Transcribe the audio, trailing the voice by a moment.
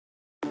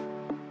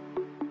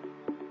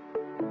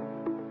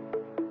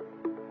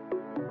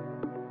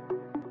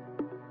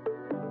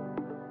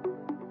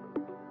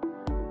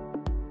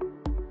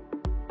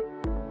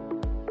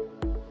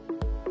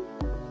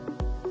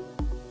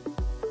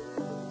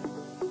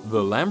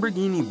The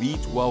Lamborghini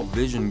V12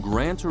 Vision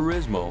Gran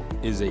Turismo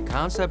is a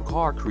concept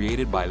car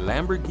created by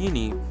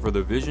Lamborghini for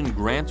the Vision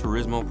Gran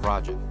Turismo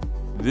project.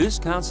 This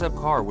concept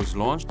car was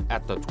launched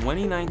at the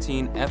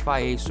 2019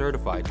 FIA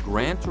certified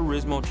Gran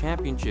Turismo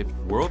Championship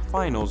World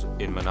Finals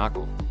in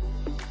Monaco.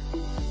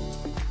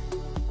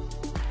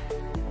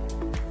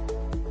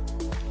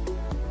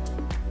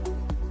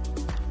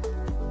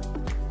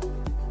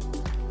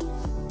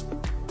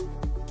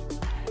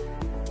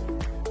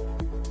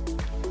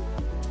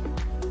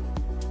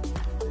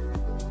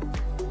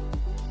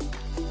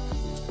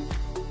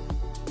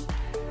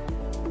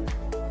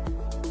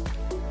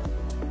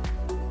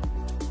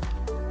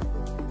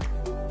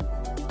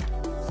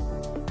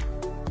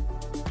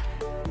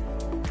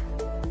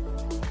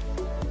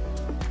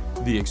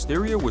 The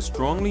exterior was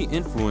strongly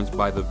influenced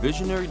by the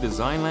visionary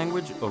design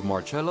language of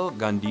Marcello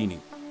Gandini.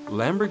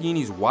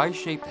 Lamborghini's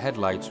Y-shaped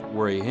headlights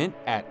were a hint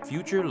at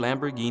future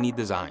Lamborghini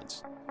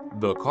designs.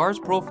 The car's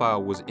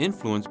profile was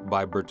influenced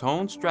by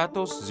Bertone's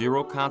Stratos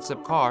Zero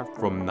concept car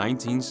from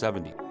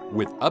 1970,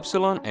 with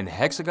upsilon and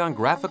hexagon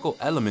graphical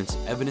elements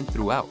evident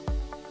throughout.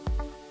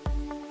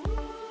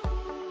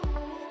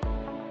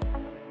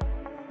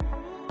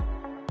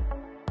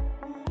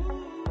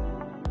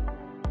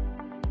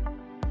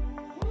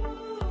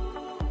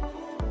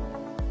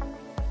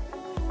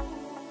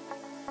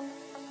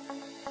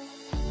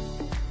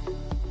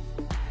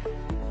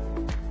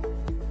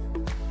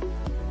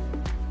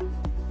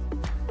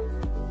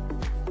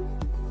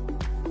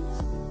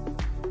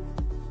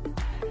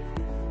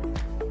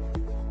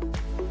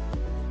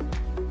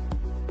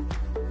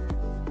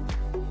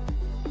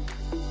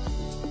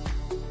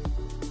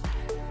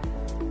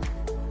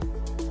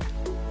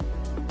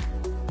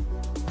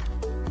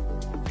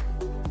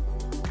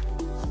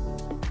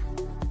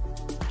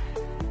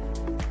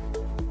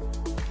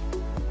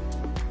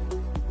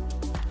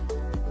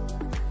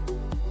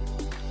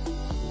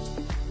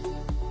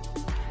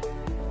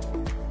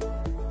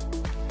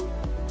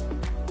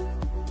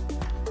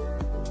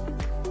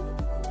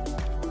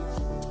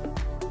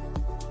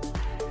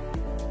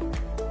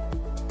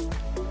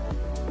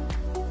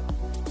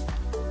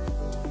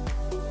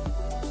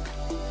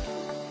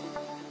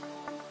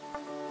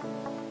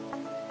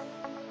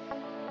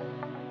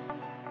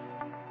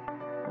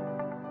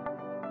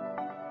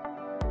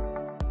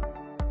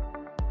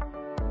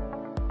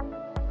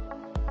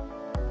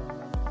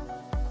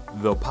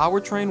 The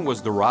powertrain was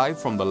derived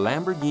from the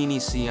Lamborghini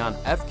Chiron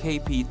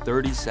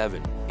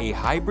FKP37, a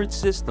hybrid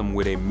system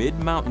with a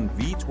mid-mountain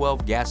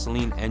V12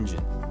 gasoline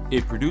engine.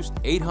 It produced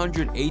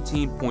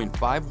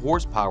 818.5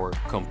 horsepower,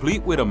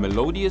 complete with a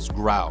melodious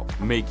growl,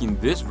 making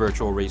this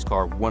virtual race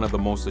car one of the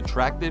most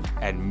attractive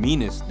and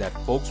meanest that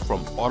folks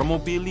from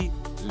Automobili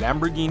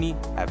Lamborghini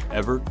have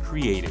ever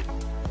created.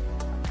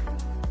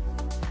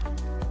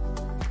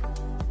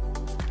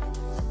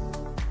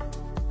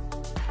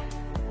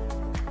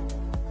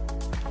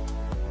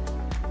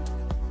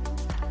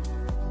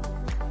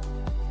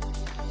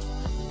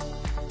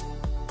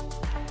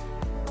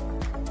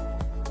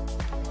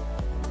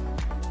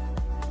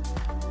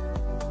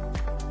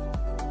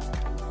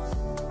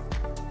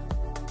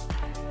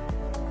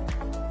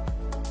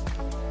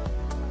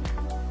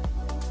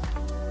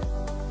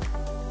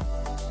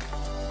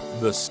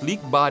 The sleek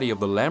body of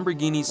the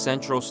Lamborghini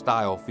Centro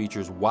style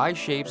features Y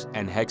shapes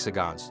and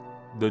hexagons.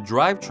 The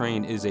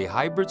drivetrain is a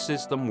hybrid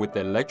system with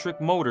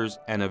electric motors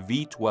and a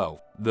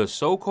V12. The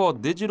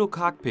so-called digital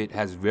cockpit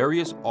has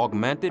various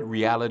augmented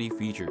reality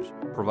features,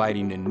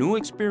 providing a new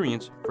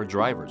experience for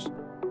drivers.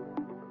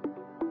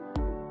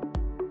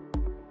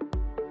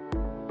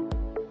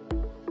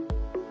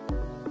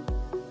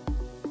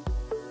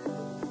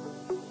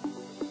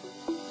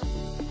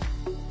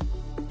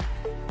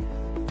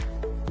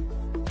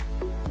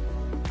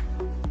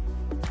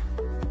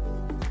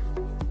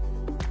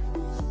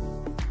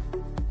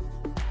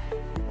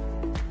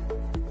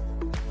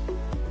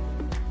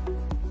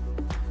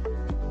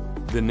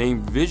 The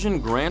name Vision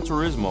Gran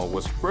Turismo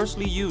was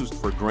firstly used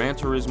for Gran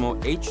Turismo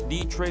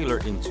HD trailer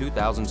in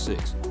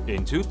 2006.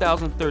 In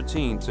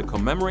 2013, to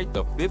commemorate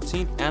the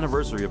 15th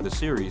anniversary of the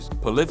series,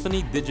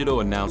 Polyphony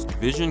Digital announced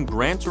Vision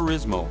Gran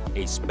Turismo,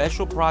 a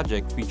special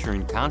project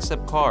featuring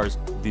concept cars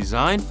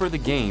designed for the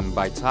game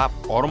by top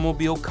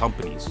automobile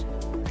companies.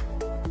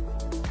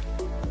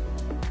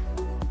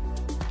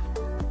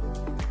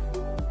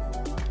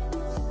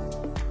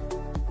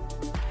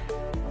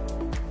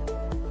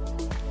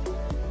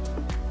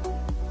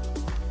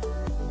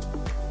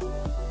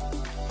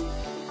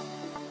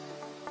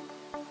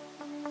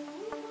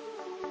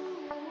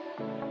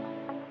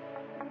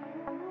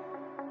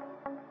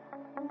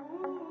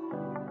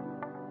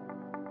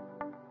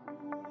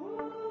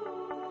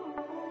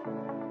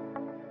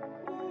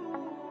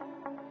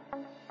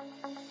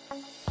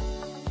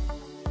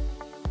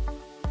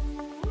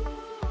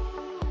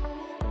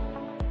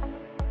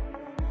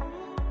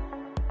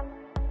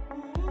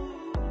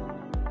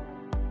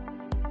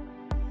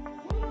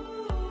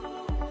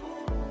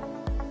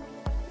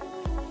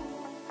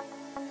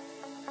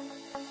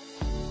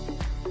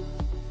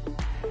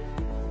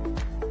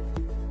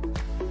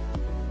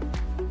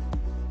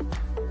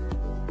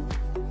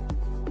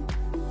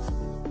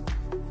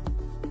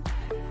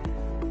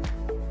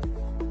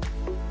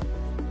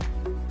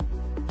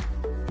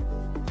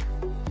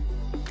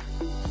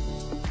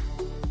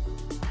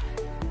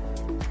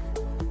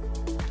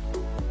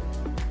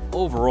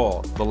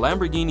 Overall, the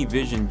Lamborghini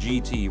Vision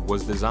GT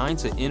was designed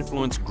to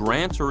influence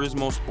Gran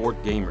Turismo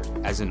sport gamers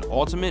as an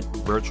ultimate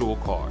virtual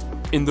car.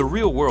 In the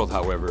real world,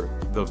 however,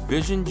 the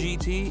Vision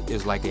GT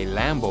is like a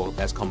Lambo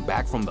that's come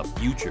back from the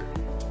future.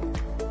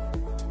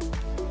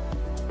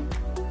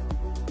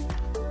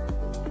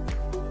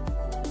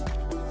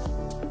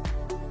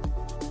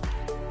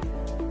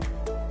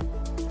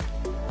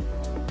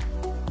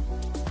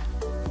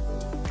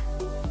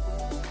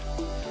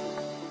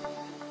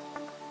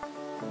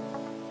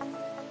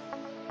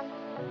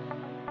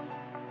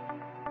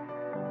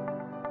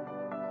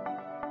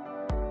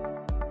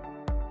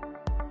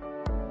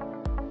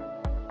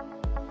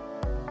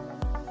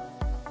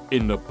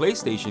 In the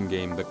PlayStation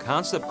game, the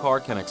concept car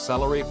can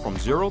accelerate from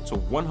 0 to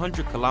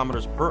 100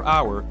 kilometers per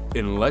hour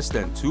in less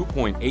than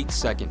 2.8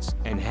 seconds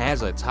and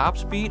has a top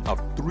speed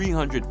of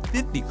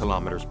 350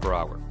 kilometers per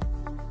hour.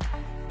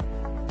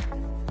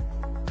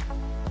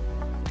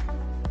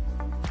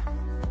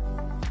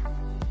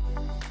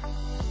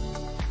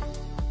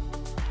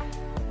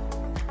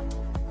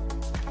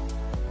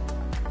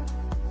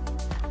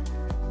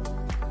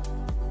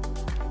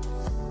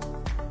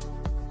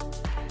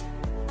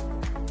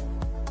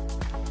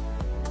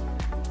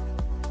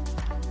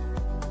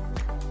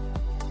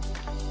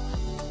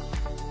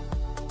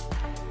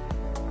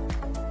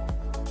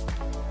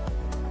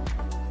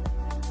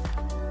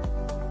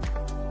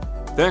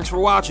 Thanks for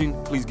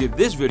watching. Please give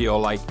this video a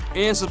like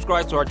and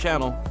subscribe to our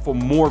channel for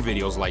more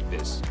videos like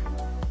this.